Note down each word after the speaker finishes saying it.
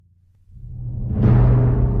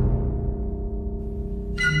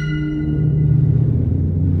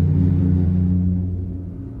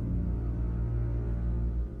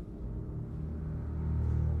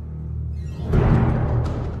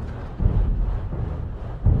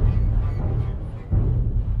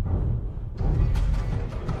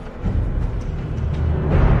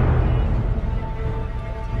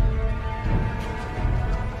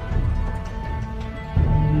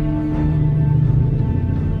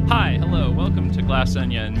Hi, hello, welcome to Glass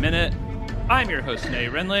Onion Minute. I'm your host, Nay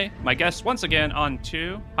Renley. My guest once again,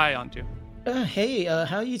 Ontu. Hi, Ontu. Hey,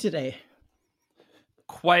 how are you today?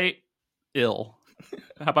 Quite ill.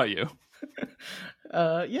 How about you?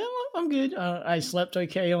 Yeah, well, I'm good. I slept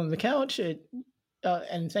okay on the couch,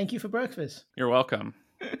 and thank you for breakfast. You're welcome.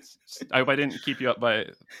 I hope I didn't keep you up by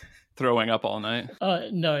throwing up all night.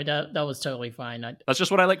 No, that was totally fine. That's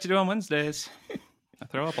just what I like to do on Wednesdays. I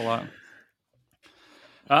throw up a lot.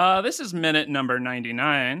 This is minute number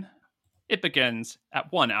 99. It begins at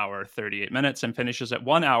 1 hour 38 minutes and finishes at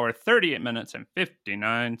 1 hour 38 minutes and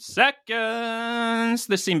 59 seconds.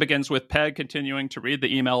 This scene begins with Peg continuing to read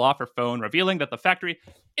the email off her phone, revealing that the factory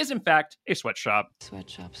is in fact a sweatshop.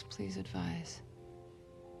 Sweatshops, please advise.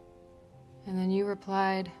 And then you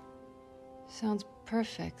replied, sounds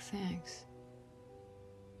perfect, thanks.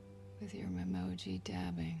 With your memoji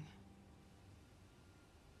dabbing.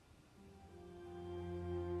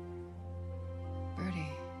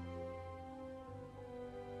 Bertie,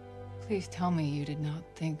 please tell me you did not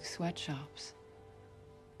think sweatshops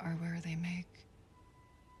are where they make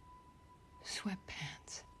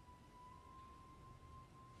sweatpants.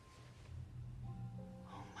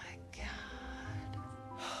 Oh my God.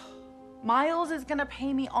 Miles is gonna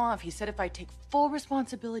pay me off. He said if I take full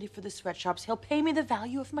responsibility for the sweatshops, he'll pay me the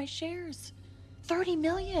value of my shares. 30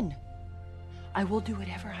 million. I will do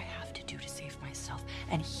whatever I have to do to save myself,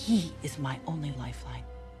 and he is my only lifeline.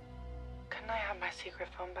 Couldn't I have my secret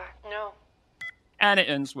phone back? No. And it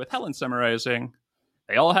ends with Helen summarizing,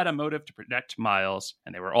 they all had a motive to protect Miles,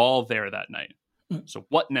 and they were all there that night. So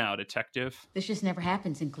what now, detective? This just never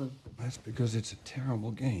happens in Clue. That's because it's a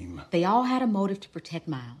terrible game. They all had a motive to protect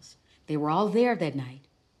Miles. They were all there that night.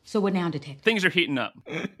 So what now, detective? Things are heating up,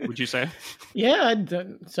 would you say? Yeah,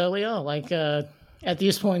 totally are. Like, at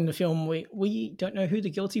this point in the film, we don't know who the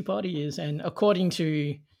guilty party is, and according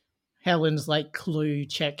to Helen's clue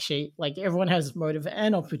check sheet, everyone has motive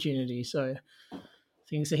and opportunity. So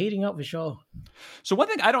things are heating up for sure. So one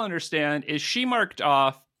thing I don't understand is she marked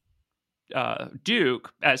off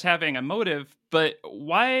Duke as having a motive, but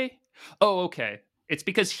why? Oh, okay. It's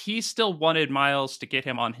because he still wanted Miles to get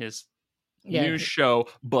him on his new show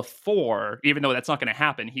before, even though that's not going to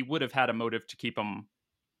happen. He would have had a motive to keep him.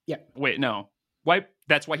 Yeah. Wait, no. Why?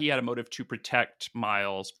 That's why he had a motive to protect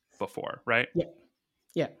Miles before, right? Yeah.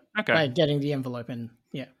 Yeah. Okay. By getting the envelope and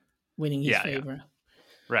winning his favor.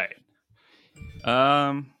 Yeah.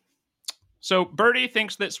 Right. So Bertie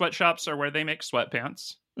thinks that sweatshops are where they make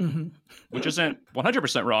sweatpants, which isn't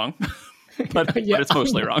 100% wrong, but it's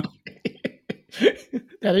mostly wrong.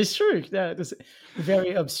 That is true. That is a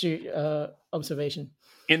very absurd observation.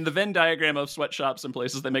 In the Venn diagram of sweatshops and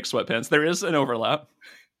places that make sweatpants, there is an overlap.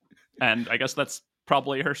 And I guess that's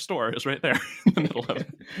probably her store is right there in the middle of it.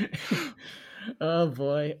 Oh,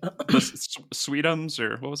 boy. Sweetums,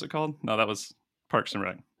 or what was it called? No, that was Parks and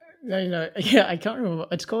Rec. No. Yeah, I can't remember.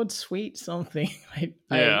 It's called Sweet something.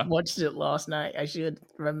 I watched it last night. I should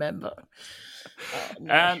remember.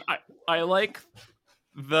 No. And I like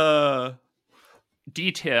the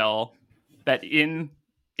detail that in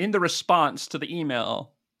the response to the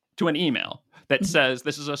email, to an email that says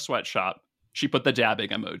this is a sweatshop, she put the dabbing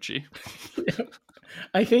emoji.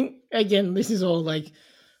 I think, again, this is all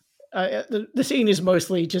the scene is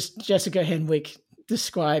mostly just Jessica Henwick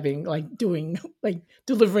describing,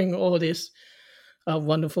 delivering all this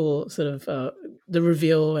wonderful sort of the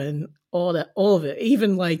reveal and all of it.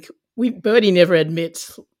 Even Bertie never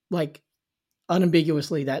admits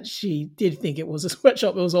unambiguously that she did think it was a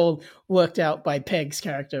sweatshop. It was all worked out by Peg's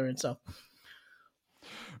character and stuff.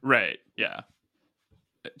 Right. Yeah.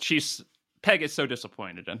 Peg is so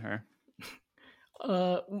disappointed in her.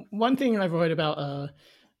 One thing I wrote about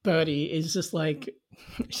Bertie is just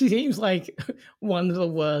she seems like one of the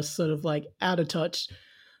worst sort of out of touch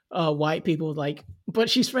white people, but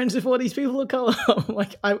she's friends with all these people of color.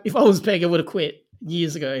 If I was Peg, I would have quit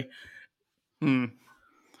years ago.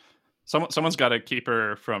 Someone's got to keep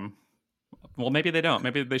her from. Well, maybe they don't.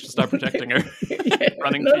 Maybe they should start protecting her.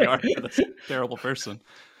 Running PR for this terrible person.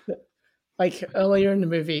 Earlier in the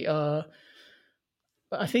movie,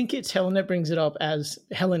 I think it's Helen that brings it up, as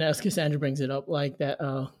Helen as Cassandra brings it up,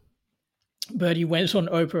 that Bertie went on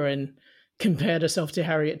Oprah and compared herself to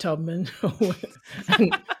Harriet Tubman.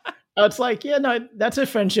 And it's that's a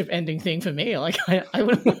friendship ending thing for me. I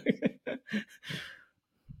wouldn't.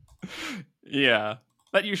 Yeah,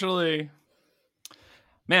 that usually.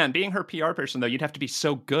 Man, being her PR person, though, you'd have to be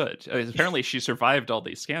so good. Apparently, she survived all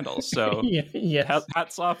these scandals. So,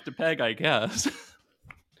 hats off to Peg, I guess.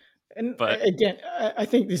 And again, I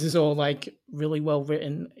think this is all really well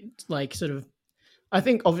written. I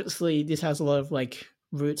think obviously this has a lot of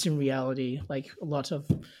roots in reality, like a lot of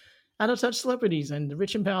out-of-touch celebrities and the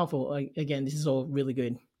rich and powerful. Like, again, this is all really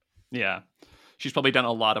good. Yeah. She's probably done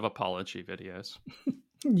a lot of apology videos.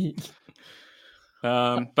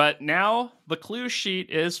 But now the clue sheet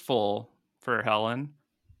is full for Helen.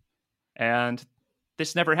 And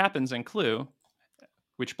this never happens in Clue,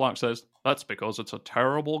 which Blanc says, that's because it's a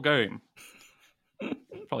terrible game.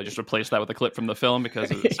 Probably just replace that with a clip from the film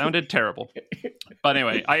because it sounded terrible. But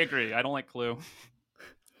anyway, I agree. I don't like Clue.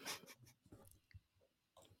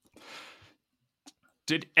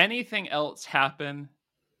 Did anything else happen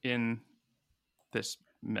in this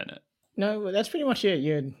minute? No, that's pretty much it.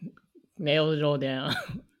 You nailed it all down.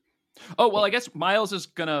 Oh, well, I guess Miles is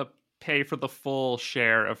going to pay for the full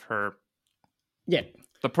share of her. Yeah.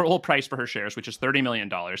 The whole price for her shares, which is $30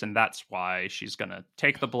 million. And that's why she's going to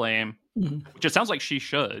take the blame, which it sounds like she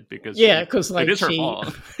should, because like, it is her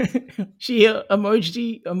fault. She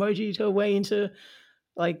emoji'd her way into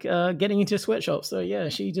like getting into sweatshops. So yeah,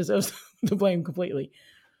 she deserves the blame completely.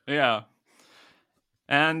 Yeah.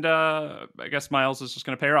 And I guess Miles is just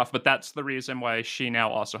going to pay her off. But that's the reason why she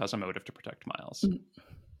now also has a motive to protect Miles.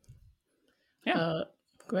 Yeah.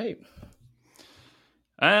 Great.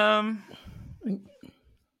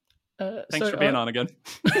 Thanks for being on again.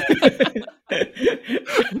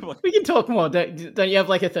 We can talk more. Don't you have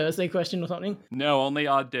like a Thursday question or something? No, only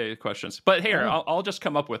odd day questions. But here, I'll just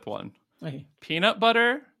come up with one. Okay. Peanut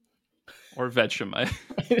butter or Vegemite?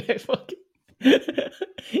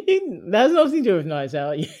 That has nothing to do with Knives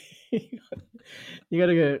Out. You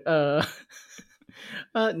gotta go.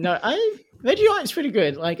 No, Vegemite's pretty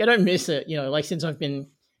good. Like, I don't miss it, like since I've been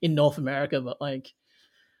in North America, but like,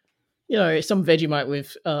 some Vegemite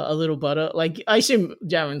with a little butter. Like, I assume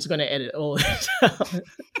Darren's going to edit all this out.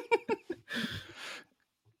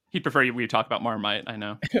 He'd prefer we talk about Marmite, I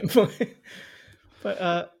know.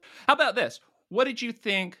 But how about this? What did you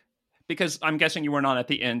think? Because I'm guessing you weren't on at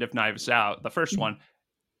the end of Knives Out, the first one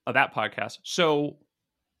of that podcast. So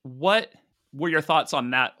what were your thoughts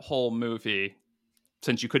on that whole movie,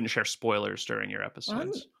 since you couldn't share spoilers during your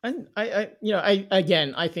episodes?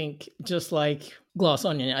 I think just like Glass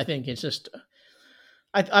Onion, I think it's just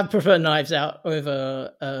I prefer Knives Out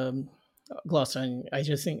over Glass Onion. I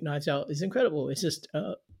just think Knives Out is incredible. It's just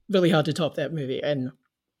really hard to top that movie. And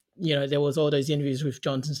there was all those interviews with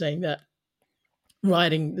Johnson saying that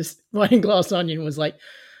writing Glass Onion was like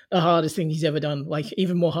the hardest thing he's ever done, like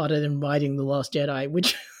even more harder than writing The Last Jedi,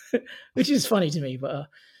 which is funny to me. But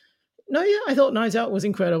no, yeah, I thought Knives Out was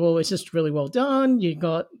incredible. It's just really well done. You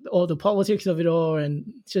got all the politics of it all, and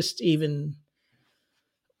just even,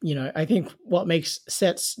 I think what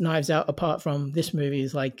sets Knives Out apart from this movie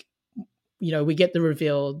is like, we get the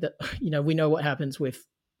reveal that, we know what happens with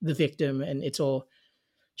the victim, and it's all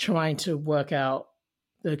trying to work out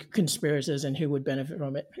the conspirators and who would benefit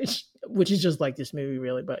from it, which is just like this movie,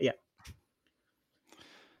 really. But yeah.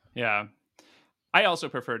 Yeah. I also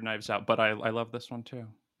preferred Knives Out, but I love this one too.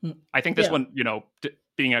 I think this one,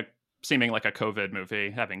 being seeming like a COVID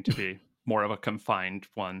movie, having to be more of a confined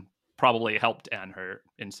one, probably helped and hurt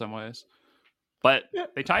in some ways. But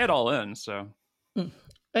they tie it all in, so.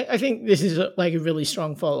 I think this is a really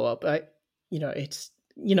strong follow-up. It's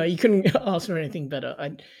you couldn't ask for anything better.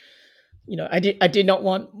 I did not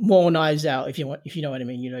want more Knives Out, if you know what I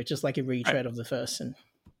mean. Just like a retread of the first. And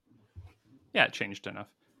yeah, it changed enough.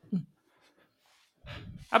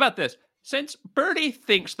 How about this? Since Birdie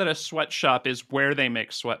thinks that a sweatshop is where they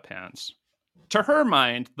make sweatpants, to her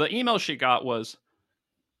mind, the email she got was,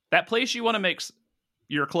 that place you want to make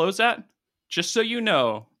your clothes at? Just so you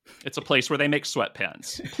know, it's a place where they make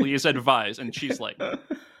sweatpants. Please advise. And she's like,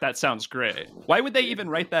 that sounds great. Why would they even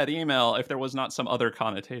write that email if there was not some other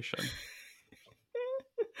connotation?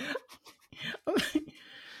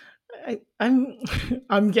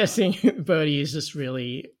 I'm guessing Birdie is just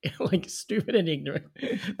really like stupid and ignorant.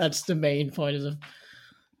 That's the main point of it.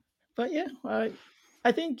 But yeah,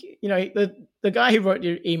 I think the guy who wrote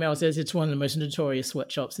your email says it's one of the most notorious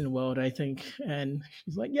sweatshops in the world, I think, and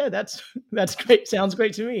she's like, yeah, that's great. Sounds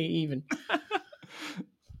great to me, even.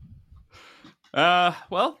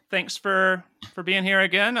 Well, thanks for being here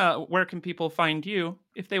again. Where can people find you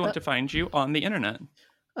if they want to find you on the internet?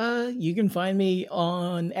 You can find me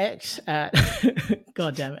on X at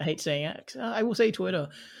God damn it, I hate saying X. I will say Twitter.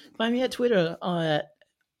 Find me at Twitter at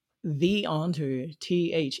TheAnhtu,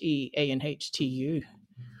 TheAnhtu.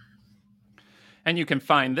 And you can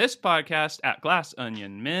find this podcast at Glass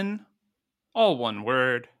Onion Min, all one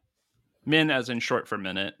word. Min as in short for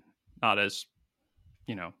minute, not as,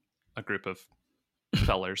 a group of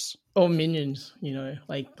fellers. Or minions,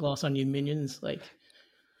 like Glass Onion minions, like.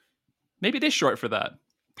 Maybe it is short for that.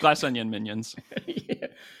 Glass Onion Minions. Yeah.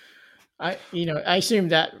 I assume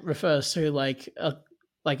that refers to like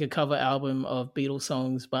a cover album of Beatles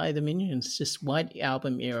songs by the Minions, just White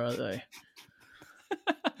Album era though.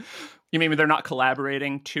 You mean they're not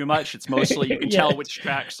collaborating too much? It's mostly you can Yeah. tell which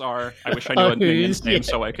tracks are. I wish I knew a Minion's who's- name yeah.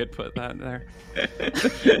 so I could put that there.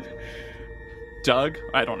 Doug?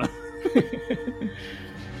 I don't know.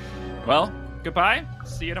 Well, goodbye.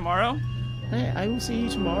 See you tomorrow. Hey, I will see you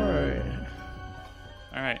tomorrow.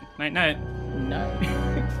 All right. Night night.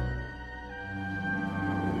 No.